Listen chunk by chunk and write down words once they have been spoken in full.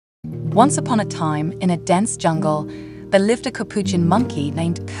Once upon a time, in a dense jungle, there lived a Capuchin monkey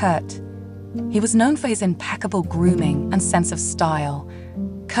named Curt. He was known for his impeccable grooming and sense of style.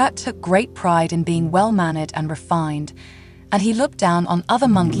 Curt took great pride in being well-mannered and refined, and he looked down on other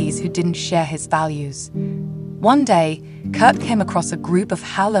monkeys who didn't share his values. One day, Curt came across a group of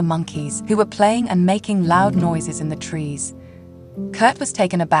Howler Monkeys who were playing and making loud noises in the trees. Curt was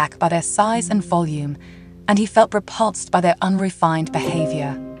taken aback by their size and volume, and he felt repulsed by their unrefined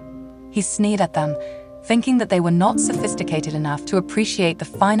behavior. He sneered at them, thinking that they were not sophisticated enough to appreciate the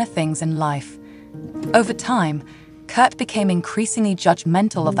finer things in life. Over time, Curt became increasingly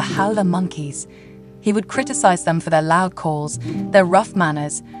judgmental of the Howler Monkeys. He would criticize them for their loud calls, their rough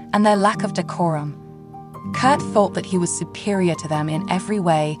manners, and their lack of decorum. Curt thought that he was superior to them in every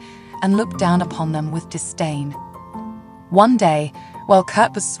way and looked down upon them with disdain. One day, while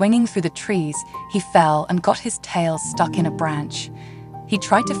Curt was swinging through the trees, he fell and got his tail stuck in a branch. He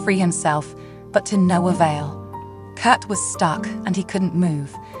tried to free himself, but to no avail. Curt was stuck and he couldn't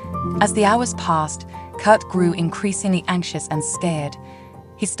move. As the hours passed, Curt grew increasingly anxious and scared.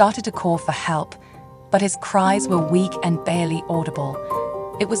 He started to call for help, but his cries were weak and barely audible.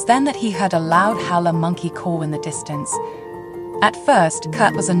 It was then that he heard a loud Howler monkey call in the distance. At first,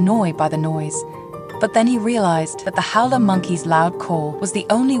 Curt was annoyed by the noise, but then he realized that the Howler monkey's loud call was the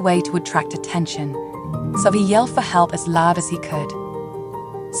only way to attract attention, so he yelled for help as loud as he could.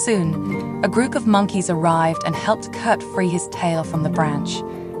 Soon, a group of monkeys arrived and helped Curt free his tail from the branch.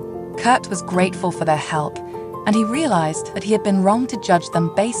 Curt was grateful for their help, and he realized that he had been wrong to judge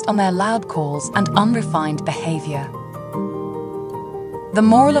them based on their loud calls and unrefined behavior. The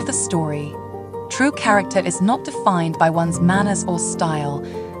moral of the story: true character is not defined by one's manners or style,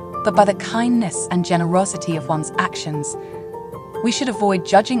 but by the kindness and generosity of one's actions. We should avoid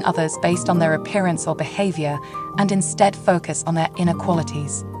judging others based on their appearance or behavior and instead focus on their inner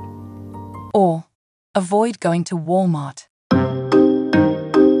qualities. Or, avoid going to Walmart.